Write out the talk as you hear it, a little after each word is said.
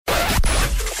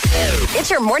It's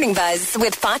your Morning Buzz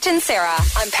with Foch and Sarah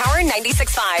on Power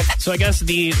 96.5. So I guess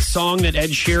the song that Ed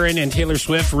Sheeran and Taylor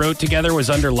Swift wrote together was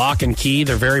under lock and key.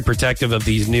 They're very protective of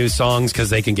these new songs because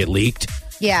they can get leaked.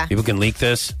 Yeah. People can leak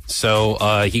this.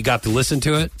 So he got to listen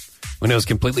to it when it was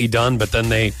completely done, but then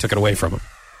they took it away from him.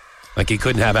 Like he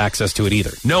couldn't have access to it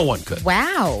either. No one could.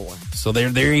 Wow. So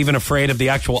they're even afraid of the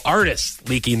actual artists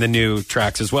leaking the new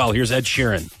tracks as well. Here's Ed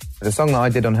Sheeran. The song that I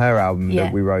did on her album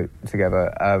that we wrote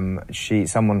together,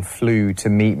 someone flew to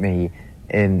meet me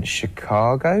in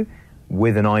Chicago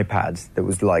with an iPad that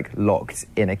was like locked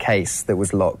in a case that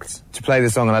was locked to play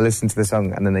the song, and I listened to the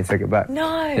song and then they took it back.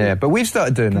 No. Yeah, but we've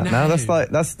started doing that now. That's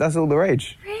all the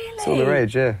rage. Really? It's all the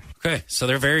rage, yeah. Okay, so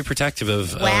they're very protective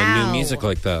of new music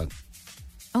like that.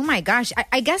 Oh my gosh.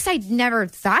 I guess I never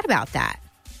thought about that.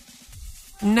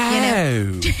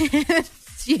 No.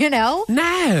 You know?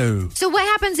 No. So what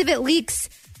happens if it leaks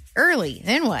early?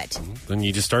 Then what? Then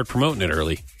you just start promoting it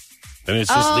early. Then it's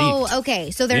just leaked. Oh,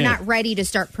 okay. So they're not ready to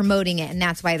start promoting it, and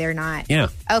that's why they're not. Yeah.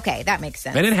 Okay, that makes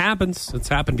sense. And it happens. It's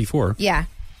happened before. Yeah.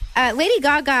 Lady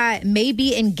Gaga may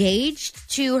be engaged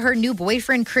to her new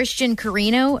boyfriend, Christian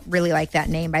Carino. Really like that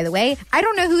name, by the way. I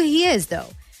don't know who he is, though.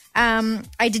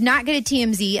 I did not get a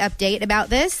TMZ update about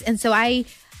this, and so I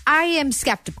am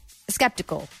skeptical.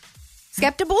 Skeptable?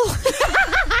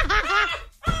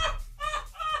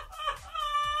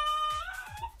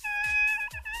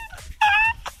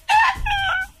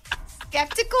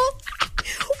 Skeptical?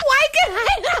 Why can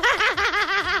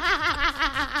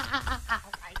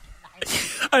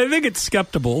I think it's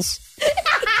skeptables.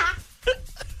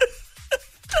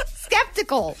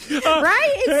 Skeptical,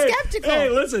 right? It's skeptical. Hey,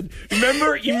 listen.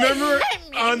 Remember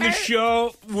on the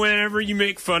show whenever you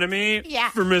make fun of me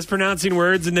for mispronouncing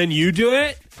words and then you do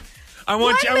it? I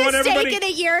want everybody in a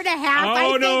year and a half.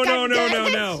 Oh, no.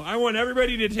 I want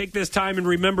everybody to take this time and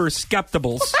remember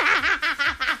skeptables.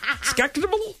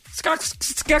 Skeptable?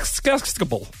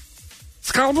 Skeptable.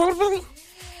 Skeptable?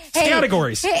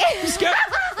 Categories.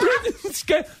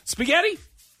 Spaghetti?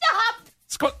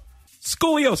 Stop.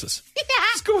 Scoliosis. Yeah.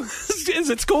 Is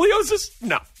it scoliosis?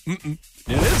 No. It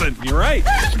isn't. You're right.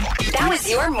 That was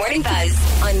your Morning Buzz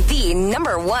on the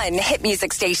 #1 hit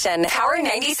music station, Power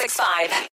 96.5.